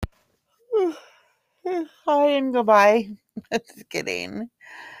Hi and goodbye. Just kidding.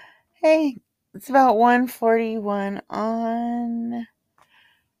 Hey, it's about 1:41 on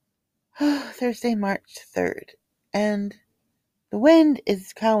Thursday, March 3rd, and the wind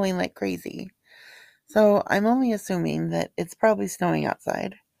is howling like crazy. So I'm only assuming that it's probably snowing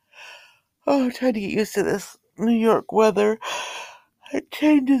outside. Oh, I'm trying to get used to this New York weather. It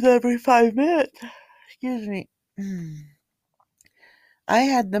changes every 5 minutes. Excuse me. I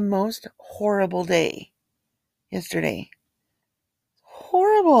had the most horrible day yesterday.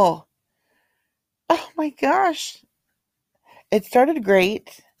 Horrible. Oh my gosh. It started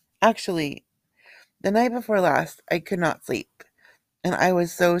great. Actually, the night before last, I could not sleep. And I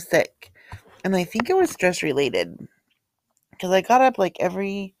was so sick. And I think it was stress related. Because I got up like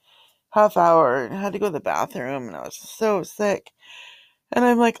every half hour and had to go to the bathroom. And I was so sick. And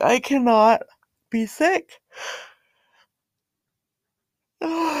I'm like, I cannot be sick.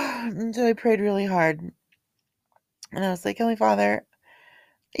 And so I prayed really hard. And I was like, Heavenly Father,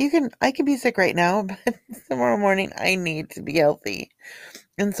 I can be sick right now, but tomorrow morning I need to be healthy.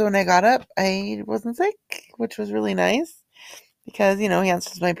 And so when I got up, I wasn't sick, which was really nice because, he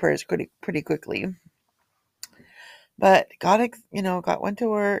answers my prayers pretty quickly. But went to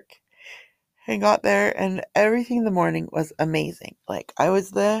work and got there, and everything in the morning was amazing. Like, I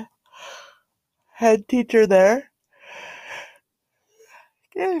was the head teacher there.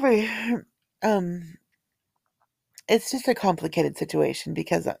 Anyway, um, it's just a complicated situation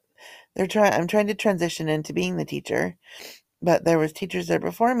because I'm trying to transition into being the teacher, but there was teachers there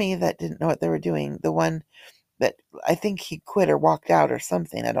before me that didn't know what they were doing. The one that I think he quit or walked out or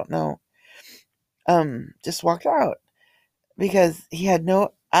something, I don't know, just walked out because he had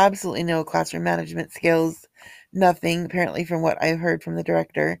absolutely no classroom management skills, nothing. Apparently, from what I heard from the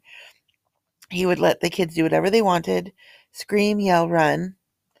director, he would let the kids do whatever they wanted, scream, yell, run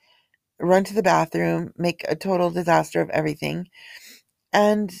to the bathroom, make a total disaster of everything.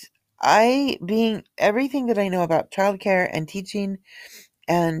 And being everything that I know about childcare and teaching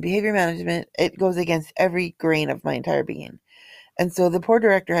and behavior management, it goes against every grain of my entire being. And so the poor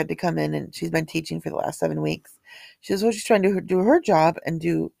director had to come in, and she's been teaching for the last 7 weeks. She says, well, she's trying to do her job and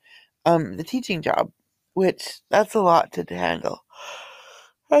do the teaching job, which that's a lot to handle.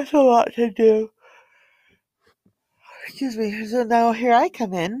 That's a lot to do. Excuse me. So now here I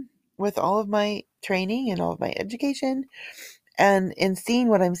come in with all of my training and all of my education, and in seeing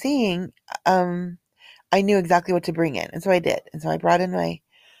what I'm seeing, I knew exactly what to bring in, and so I did. And so I brought in my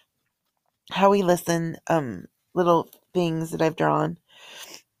how we listen little things that I've drawn,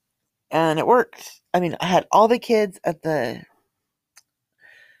 and it worked. I mean, I had all the kids at the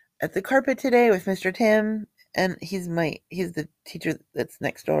carpet today with Mr. Tim, and he's the teacher that's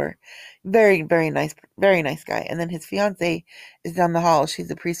next door. Very nice guy. And then his fiance is down the hall. She's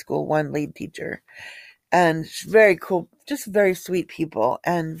a preschool one lead teacher. And she's very cool, just very sweet people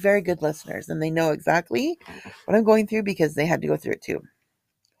and very good listeners. And they know exactly what I'm going through because they had to go through it too.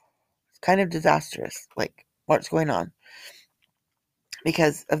 It's kind of disastrous, like what's going on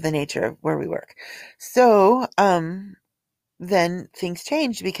because of the nature of where we work. So, then things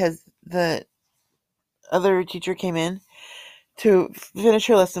changed because the other teacher came in to finish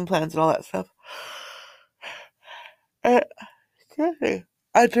her lesson plans and all that stuff. Uh,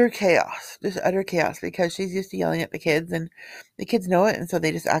 Utter chaos, just utter chaos, because she's used to yelling at the kids, and the kids know it, and so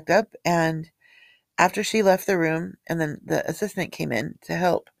they just act up. And after she left the room, and then the assistant came in to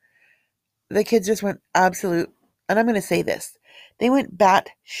help, the kids just went absolute, and I'm going to say this, they went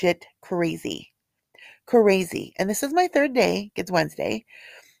batshit crazy, crazy. And this is my third day. It's Wednesday.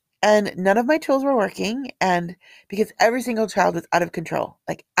 And none of my tools were working, and because every single child was out of control,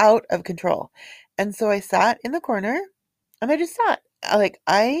 like out of control. And so I sat in the corner and I just sat.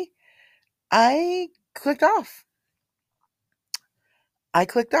 I clicked off. I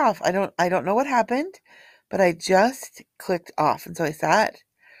clicked off. I don't know what happened, but I just clicked off. And so I sat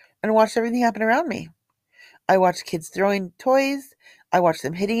and watched everything happen around me. I watched kids throwing toys. I watched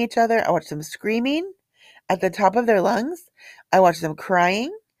them hitting each other. I watched them screaming at the top of their lungs. I watched them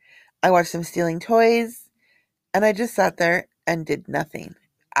crying. I watched them stealing toys. And I just sat there and did nothing.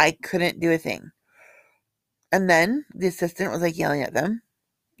 I couldn't do a thing. And then the assistant was like yelling at them.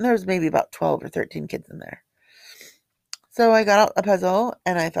 And there was maybe about 12 or 13 kids in there. So I got out a puzzle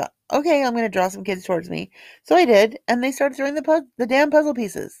and I thought, okay, I'm going to draw some kids towards me. So I did. And they started throwing the damn puzzle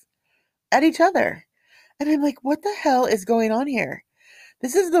pieces at each other. And I'm like, what the hell is going on here?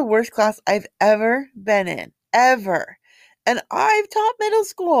 This is the worst class I've ever been in. Ever. And I've taught middle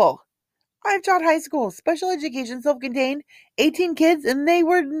school. I've taught high school, special education, self-contained, 18 kids, and they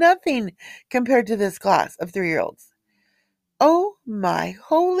were nothing compared to this class of 3-year-olds. Oh my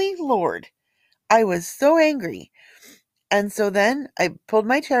holy Lord. I was so angry. And so then I pulled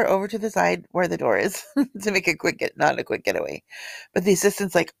my chair over to the side where the door is to make a not a quick getaway. But the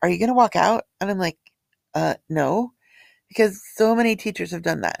assistant's like, "Are you going to walk out?" And I'm like, no, because so many teachers have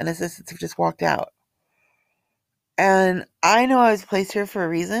done that and assistants have just walked out. And I know I was placed here for a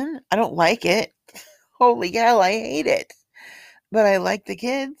reason. I don't like it. Holy hell, I hate it. But I like the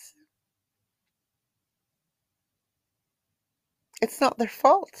kids. It's not their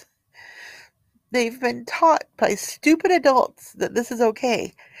fault. They've been taught by stupid adults that this is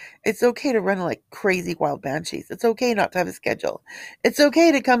okay. It's okay to run like crazy wild banshees. It's okay not to have a schedule. It's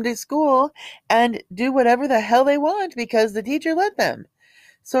okay to come to school and do whatever the hell they want because the teacher let them.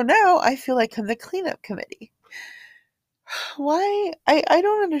 So now I feel like I'm the cleanup committee. Why? I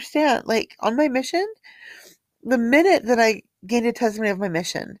don't understand. Like on my mission, the minute that I gained a testimony of my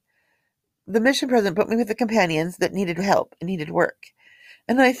mission, the mission president put me with the companions that needed help and needed work.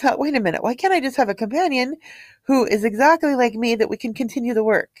 And I thought, wait a minute, why can't I just have a companion who is exactly like me that we can continue the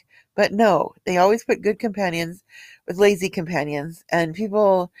work? But no, they always put good companions with lazy companions and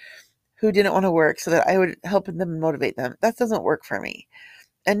people who didn't want to work so that I would help them and motivate them. That doesn't work for me.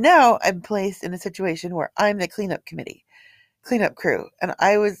 And now I'm placed in a situation where I'm the cleanup crew, and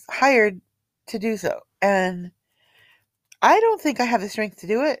I was hired to do so. And I don't think I have the strength to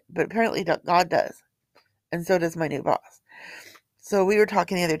do it, but apparently God does. And so does my new boss. So we were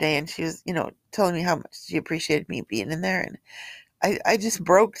talking the other day and she was, telling me how much she appreciated me being in there. And I just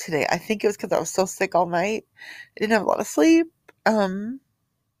broke today. I think it was because I was so sick all night. I didn't have a lot of sleep. It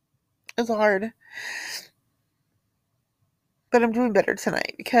was hard. But I'm doing better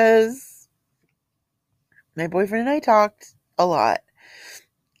tonight because my boyfriend and I talked a lot.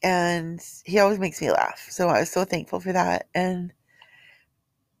 And he always makes me laugh. So I was so thankful for that. And,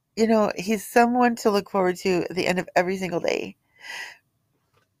 he's someone to look forward to at the end of every single day.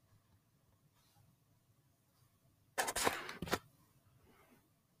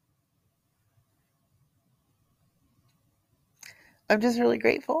 I'm just really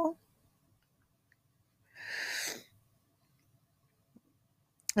grateful.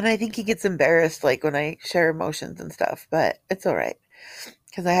 And I think he gets embarrassed, like, when I share emotions and stuff. But it's all right.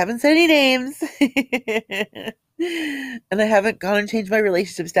 Because I haven't said any names. And I haven't gone and changed my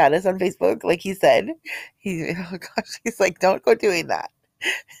relationship status on Facebook, like he said. Oh gosh, he's like, don't go doing that.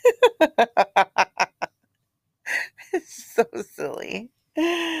 It's so silly.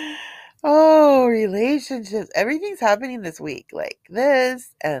 Oh, relationships. Everything's happening this week, like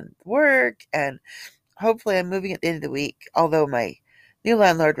this and work, and hopefully I'm moving at the end of the week. Although my new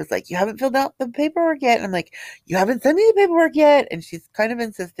landlord was like, "You haven't filled out the paperwork yet." And I'm like, "You haven't sent me the paperwork yet." And she's kind of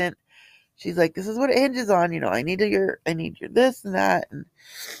insistent. She's like, "This is what it hinges on. I need your this and that." And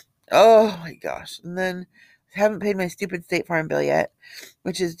oh my gosh. And then I haven't paid my stupid State Farm bill yet,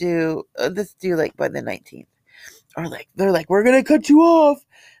 which is due, this due like by the 19th. Or like, they're like, "We're going to cut you off."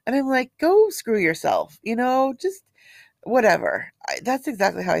 And I'm like, go screw yourself, just whatever. That's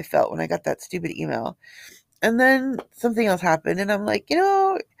exactly how I felt when I got that stupid email. And then something else happened, and I'm like,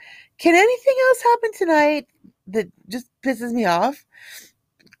 can anything else happen tonight that just pisses me off?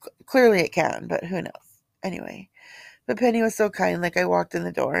 Clearly it can, but who knows? Anyway, but Penny was so kind. Like, I walked in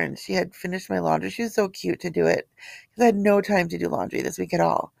the door, and she had finished my laundry. She was so cute to do it, because I had no time to do laundry this week at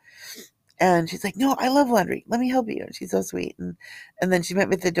all. And she's like, "No, I love laundry. Let me help you." And she's so sweet. And then she met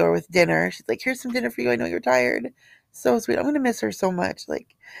me at the door with dinner. She's like, "Here's some dinner for you. I know you're tired." So sweet. I'm going to miss her so much.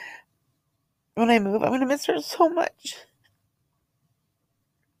 Like, when I move, I'm going to miss her so much.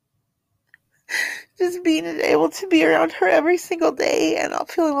 Just being able to be around her every single day and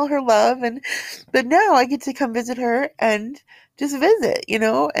feeling all her love. But now I get to come visit her and just visit,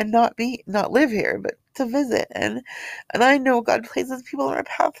 and not live here, but to visit. And I know God places people on our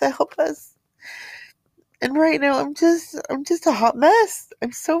path to help us. And right now I'm just a hot mess.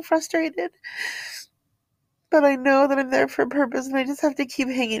 I'm so frustrated. But I know that I'm there for a purpose, and I just have to keep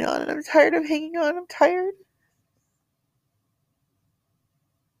hanging on. And I'm tired of hanging on. I'm tired.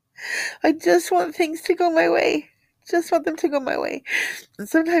 I just want things to go my way. Just want them to go my way. And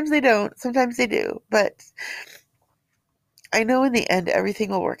sometimes they don't. Sometimes they do. But I know in the end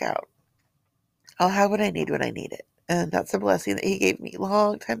everything will work out. I'll have what I need when I need it. And that's a blessing that he gave me a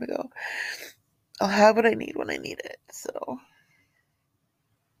long time ago. I'll have what I need when I need it. So,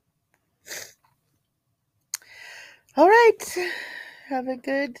 all right. Have a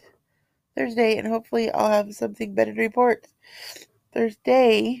good Thursday, and hopefully I'll have something better to report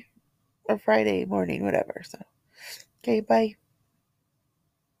Thursday or Friday morning, whatever. So, okay, bye.